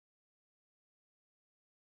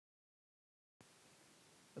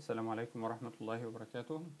Assalamu alaikum wa rahmatullahi wa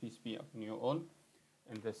barakatuh. Peace be upon you all.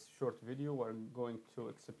 In this short video, we're going to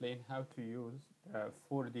explain how to use the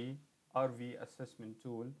 4D RV assessment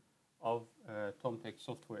tool of TomTec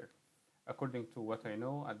software. According to what I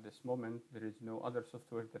know at this moment, there is no other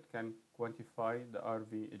software that can quantify the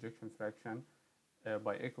RV ejection fraction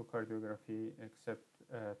by echocardiography except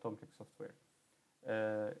TomTec software.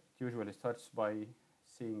 It usually starts by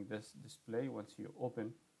seeing this display. Once you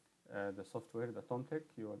open the software, the TomTec,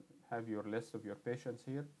 you will have your list of your patients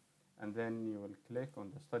here, and then you will click on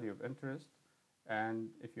the study of interest. And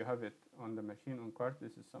if you have it on the machine on cart,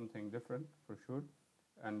 this is something different for sure.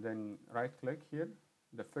 And then right click here.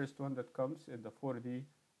 The first one that comes is the 4D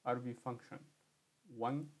RV function.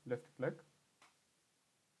 One left click.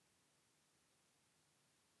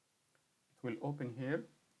 It will open here.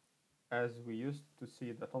 As we used to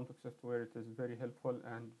see the TomTec software, it is very helpful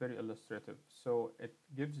and very illustrative. So it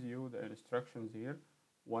gives you the instructions here,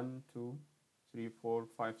 1, 2, 3, 4,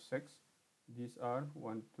 5, 6. These are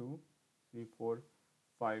 1, 2, 3, 4,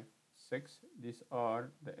 5, 6. These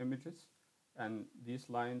are the images, and these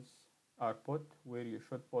lines are put where you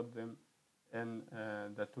should put them in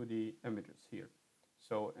the 2D images here.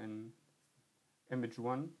 So in image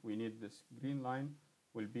 1, we need this green line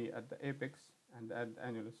will be at the apex and at the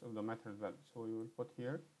annulus of the mitral valve. So we will put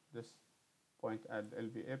here this point at the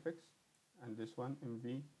LV apex, and this one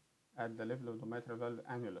MV at the level of the mitral valve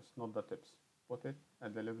annulus, not the tips. Put it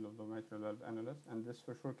at the level of the mitral valve annulus, and this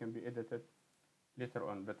for sure can be edited later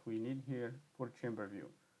on, but we need here full chamber view.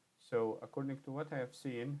 So according to what I have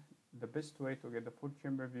seen, the best way to get the full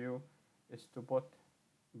chamber view is to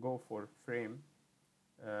go for frame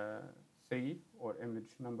 3 or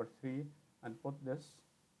image number 3 and put this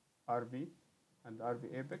RV and the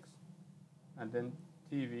RV apex, and then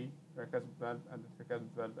TV, tricuspid valve, and the tricuspid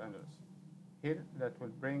valve annulus. Here, that will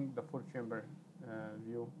bring the full chamber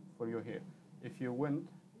view for you here. If you went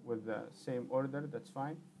with the same order, that's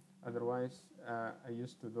fine. Otherwise, I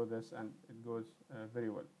used to do this and it goes very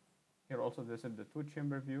well. Here also, this is the two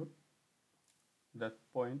chamber view, that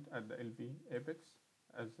point at the LV apex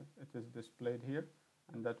as it is displayed here,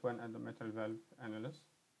 and that one at the mitral valve annulus.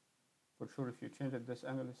 For sure, if you change this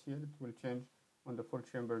annulus here, it will change on the full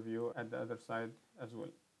chamber view at the other side as well.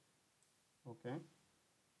 Okay,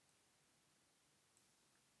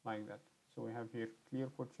 like that. So we have here clear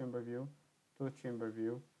full chamber view, two chamber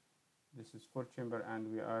view. This is full chamber,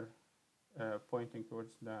 and we are pointing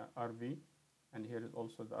towards the RV, and here is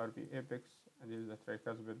also the RV apex, and here is the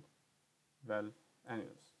tricuspid valve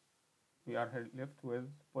annulus. We are left with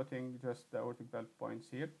putting just the aortic valve points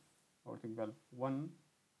here. Aortic valve 1,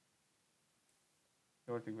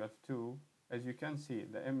 aortic valve 2. As you can see,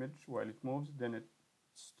 the image, while it moves, then it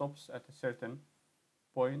stops at a certain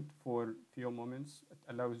point for few moments. It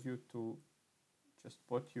allows you to just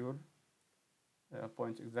put your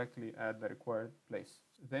points exactly at the required place.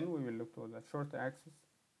 Then we will look to the short axis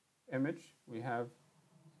image. We have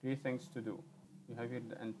three things to do. We have here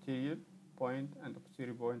the anterior point and the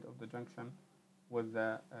posterior point of the junction with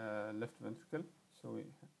the left ventricle. So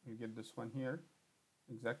we get this one here,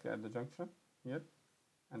 exactly at the junction here,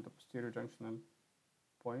 and the posterior junctional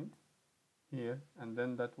point here, and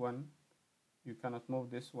then that one, you cannot move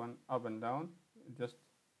this one up and down, just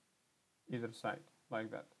either side, like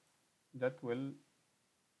that. That will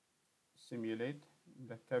simulate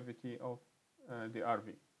the cavity of the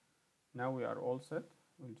RV. Now we are all set.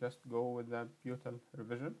 We'll just go with the butyl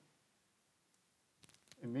revision.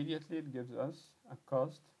 Immediately it gives us a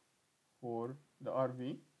cost for the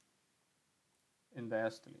RV in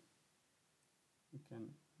diastole. You can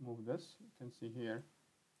move this. You can see here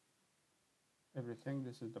everything.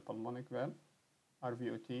 This is the pulmonic valve,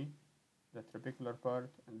 RVOT, the trabecular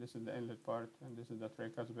part, and this is the inlet part, and this is the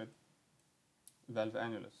tricuspid valve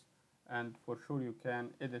annulus. And for sure you can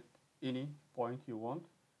edit any point you want.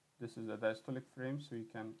 This is a diastolic frame, so you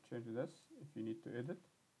can change this if you need to edit,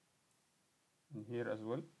 and here as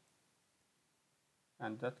well.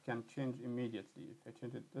 And that can change immediately. If I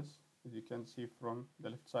change this, as you can see from the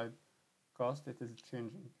left side cost, it is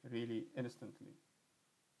changing really instantly.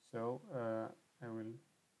 So I will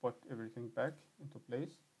put everything back into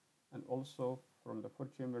place, and also from the full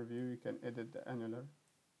chamber view you can edit the annular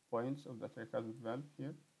points of the tricuspid valve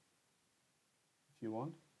here if you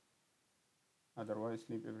want. Otherwise,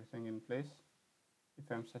 leave everything in place. If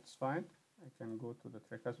I'm satisfied, I can go to the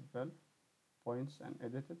tricuspid valve points and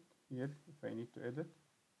edit it here if I need to edit.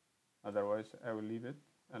 Otherwise, I will leave it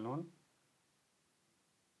alone.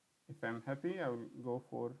 If I'm happy, I will go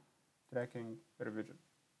for tracking revision.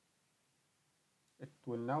 It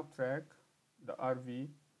will now track the RV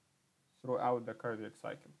throughout the cardiac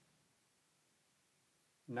cycle.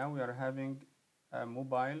 Now we are having a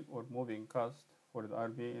mobile or moving cast for the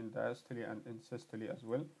RV in diastole and in systole as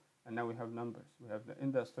well. And now we have numbers. We have the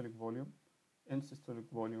end-diastolic volume, end-systolic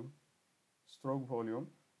volume, stroke volume,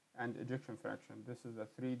 and ejection fraction. This is a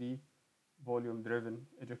 3D volume-driven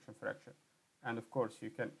ejection fraction. And of course, you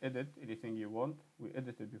can edit anything you want. We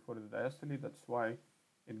edited before the diastole. That's why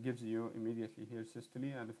it gives you immediately here systole.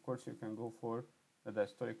 And of course, you can go for the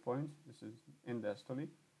diastolic points. This is in diastole.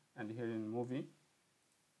 And here in movie,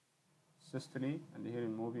 systole, and here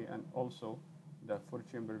in movie, and also the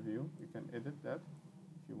 4-chamber view. You can edit that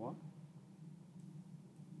if you want.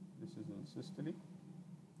 This is in systole.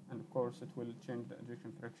 And of course, it will change the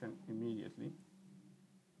ejection fraction immediately.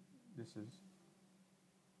 This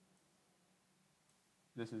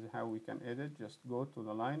is how we can edit. Just go to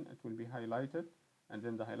the line, it will be highlighted, and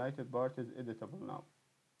then the highlighted part is editable now.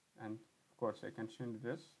 And of course, I can change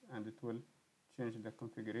this, and it will change the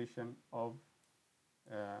configuration of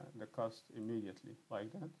the cast immediately,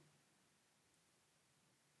 like that.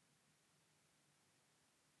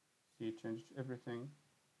 See, it changed everything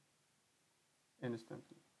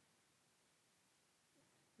instantly.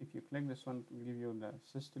 If you click this one, it will give you the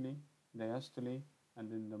systole, diastole, and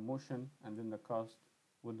then the motion, and then the cast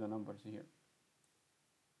with the numbers here.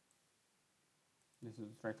 This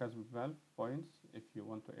is tricuspid valve points. If you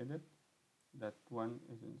want to edit, that one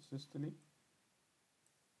is in systole,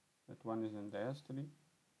 that one is in diastole,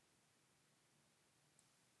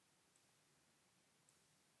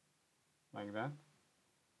 like that.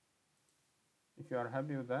 If you are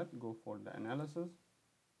happy with that, go for the analysis.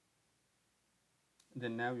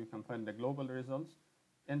 Then now you can find the global results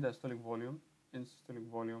in diastolic volume, in systolic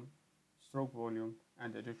volume, stroke volume,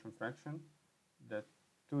 and ejection fraction, the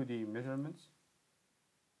 2D measurements,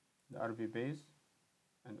 the RV base,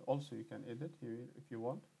 and also you can edit here if you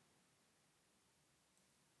want.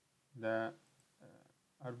 The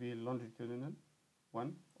RV longitudinal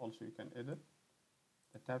one, also you can edit.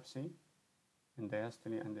 The TAPC in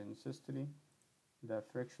diastole and in systole, the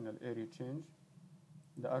frictional area change,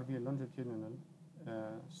 the RV longitudinal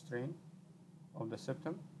strain of the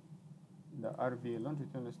septum, the RV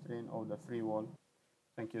longitudinal strain of the free wall.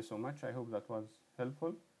 Thank you so much. I hope that was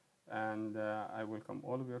helpful, and I welcome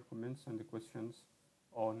all of your comments and the questions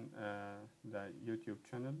on the YouTube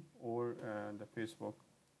channel or the Facebook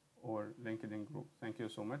or LinkedIn group. Thank you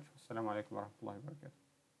so much. Assalamu alaikum wa rahmatullahi wa barakatuh.